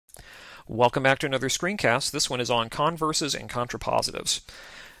Welcome back to another screencast. This one is on converses and contrapositives.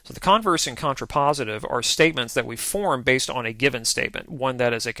 So the converse and contrapositive are statements that we form based on a given statement, one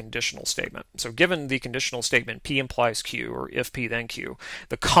that is a conditional statement. So given the conditional statement P implies Q, or if P then Q,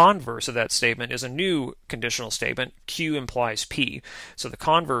 the converse of that statement is a new conditional statement, Q implies P. So the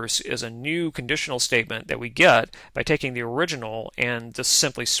converse is a new conditional statement that we get by taking the original and just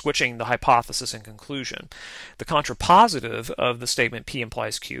simply switching the hypothesis and conclusion. The contrapositive of the statement P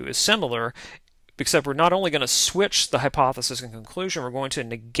implies Q is similar, except we're not only going to switch the hypothesis and conclusion, we're going to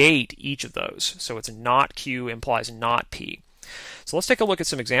negate each of those. So it's not Q implies not P. So let's take a look at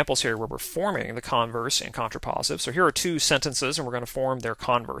some examples here where we're forming the converse and contrapositive. So here are two sentences, and we're going to form their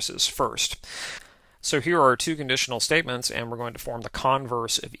converses first. So here are two conditional statements, and we're going to form the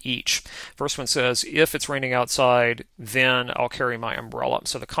converse of each. First one says, if it's raining outside, then I'll carry my umbrella.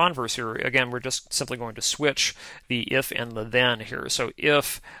 So the converse here, again, we're just simply going to switch the if and the then here. So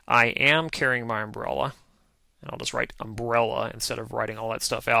if I am carrying my umbrella, and I'll just write umbrella instead of writing all that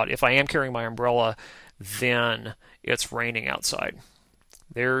stuff out. If I am carrying my umbrella, then it's raining outside.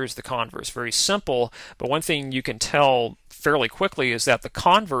 There's the converse. Very simple, but one thing you can tell fairly quickly is that the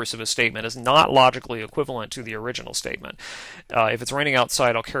converse of a statement is not logically equivalent to the original statement. If it's raining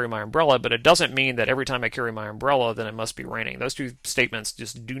outside, I'll carry my umbrella, but it doesn't mean that every time I carry my umbrella, then it must be raining. Those two statements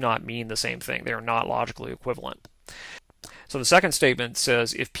just do not mean the same thing. They are not logically equivalent. So the second statement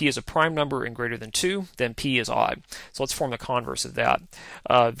says if P is a prime number and greater than 2, then P is odd. So let's form the converse of that.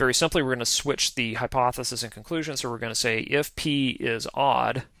 Very simply, we're going to switch the hypothesis and conclusion. So we're going to say if P is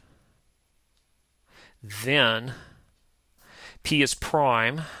odd, then P is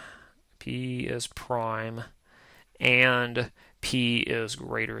prime, and P is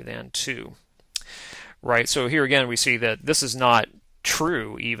greater than 2. Right, so here again we see that this is not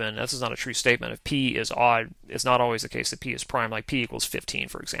true even. This is not a true statement. If P is odd, it's not always the case that P is prime, like P equals 15,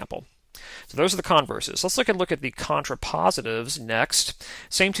 for example. So those are the converses. Let's look at the contrapositives next.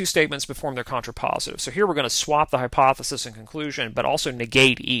 Same two statements but form their contrapositive. So here we're going to swap the hypothesis and conclusion, but also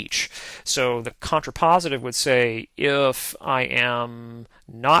negate each. So the contrapositive would say if I am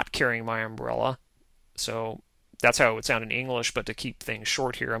not carrying my umbrella, so that's how it would sound in English, but to keep things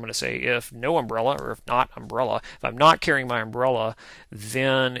short here, I'm going to say if no umbrella, or if not umbrella, if I'm not carrying my umbrella,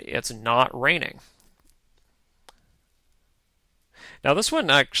 then it's not raining. Now this one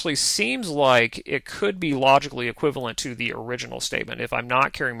actually seems like it could be logically equivalent to the original statement. If I'm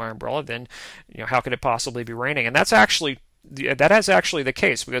not carrying my umbrella, then how could it possibly be raining? And that is actually the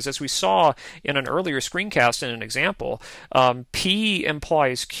case, because as we saw in an earlier screencast in an example, P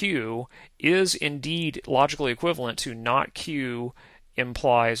implies Q is indeed logically equivalent to not Q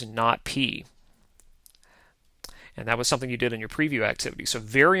implies not P. And that was something you did in your preview activity. So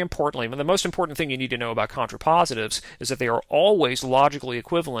very importantly, the most important thing you need to know about contrapositives is that they are always logically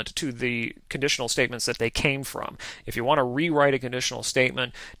equivalent to the conditional statements that they came from. If you want to rewrite a conditional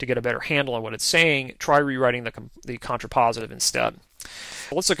statement to get a better handle on what it's saying, try rewriting the contrapositive instead.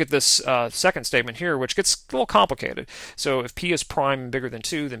 Let's look at this second statement here, which gets a little complicated. So if P is prime and bigger than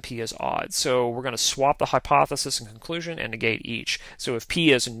 2, then P is odd. So we're going to swap the hypothesis and conclusion and negate each. So if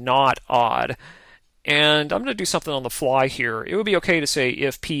P is not odd, and I'm going to do something on the fly here. It would be okay to say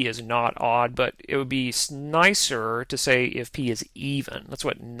if P is not odd, but it would be nicer to say if P is even. That's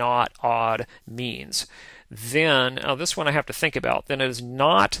what not odd means. Then, this one I have to think about. Then it is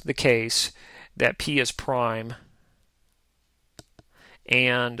not the case that P is prime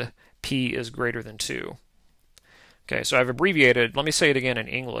and P is greater than 2. Okay, so I've abbreviated. Let me say it again in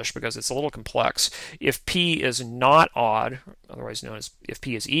English because it's a little complex. If P is not odd, otherwise known as if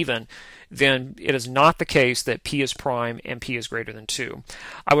P is even, then it is not the case that P is prime and P is greater than 2.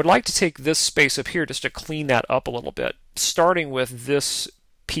 I would like to take this space up here just to clean that up a little bit, starting with this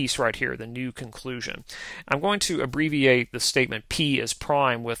piece right here, the new conclusion. I'm going to abbreviate the statement P is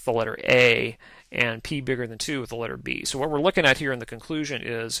prime with the letter A and P bigger than 2 with the letter B. So what we're looking at here in the conclusion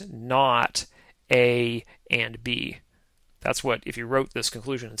is not A and B. That's what, if you wrote this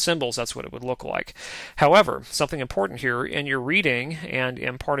conclusion in symbols, that's what it would look like. However, something important here, in your reading and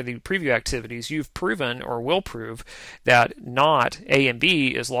in part of the preview activities, you've proven or will prove that not A and B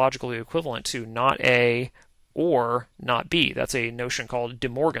is logically equivalent to not A or not B. That's a notion called De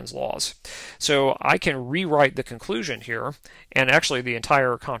Morgan's laws. So I can rewrite the conclusion here, and actually the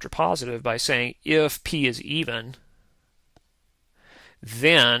entire contrapositive, by saying if P is even,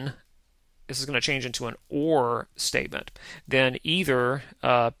 then this is going to change into an or statement. Then either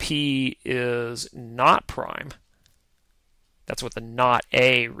P is not prime, that's what the not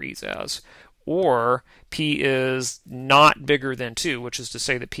A reads as, or P is not bigger than 2, which is to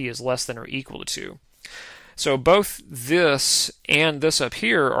say that P is less than or equal to 2. So both this and this up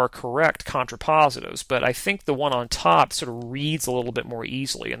here are correct contrapositives, but I think the one on top sort of reads a little bit more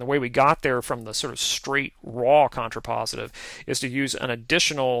easily. And the way we got there from the sort of straight raw contrapositive is to use an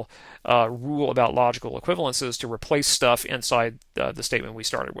additional rule about logical equivalences to replace stuff inside the statement we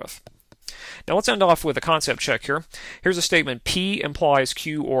started with. Now let's end off with a concept check here. Here's a statement: P implies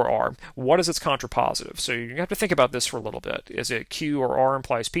Q or R. What is its contrapositive? So you have to think about this for a little bit. Is it Q or R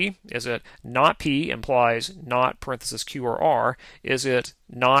implies P? Is it not P implies not parenthesis Q or R? Is it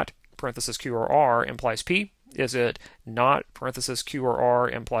not parenthesis Q or R implies P? Is it not parenthesis Q or R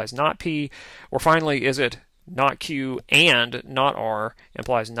implies not P? Or finally, is it not Q and not R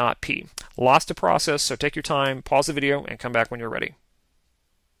implies not P? Lots to process, so take your time, pause the video, and come back when you're ready.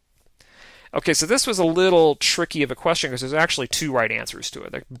 Okay, so this was a little tricky of a question because there's actually two right answers to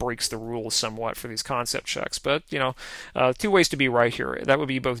it. That breaks the rules somewhat for these concept checks. But, you know, two ways to be right here. That would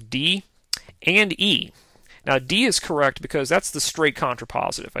be both D and E. Now, D is correct because that's the straight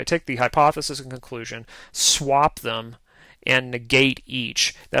contrapositive. I take the hypothesis and conclusion, swap them, and negate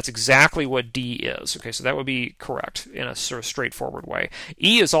each. That's exactly what D is. Okay, so that would be correct in a sort of straightforward way.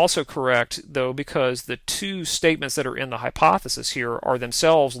 E is also correct, though, because the two statements that are in the hypothesis here are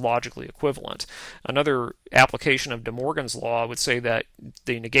themselves logically equivalent. Another application of De Morgan's law would say that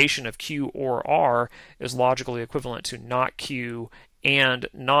the negation of Q or R is logically equivalent to not Q and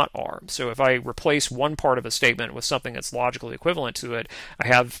not R. So if I replace one part of a statement with something that's logically equivalent to it, I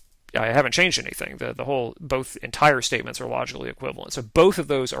haven't changed anything. Both entire statements are logically equivalent. So both of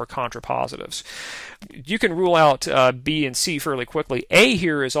those are contrapositives. You can rule out B and C fairly quickly. A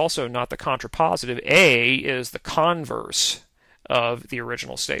here is also not the contrapositive. A is the converse of the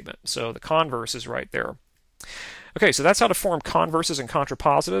original statement. So the converse is right there. Okay, so that's how to form converses and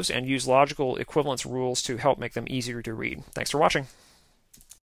contrapositives and use logical equivalence rules to help make them easier to read. Thanks for watching.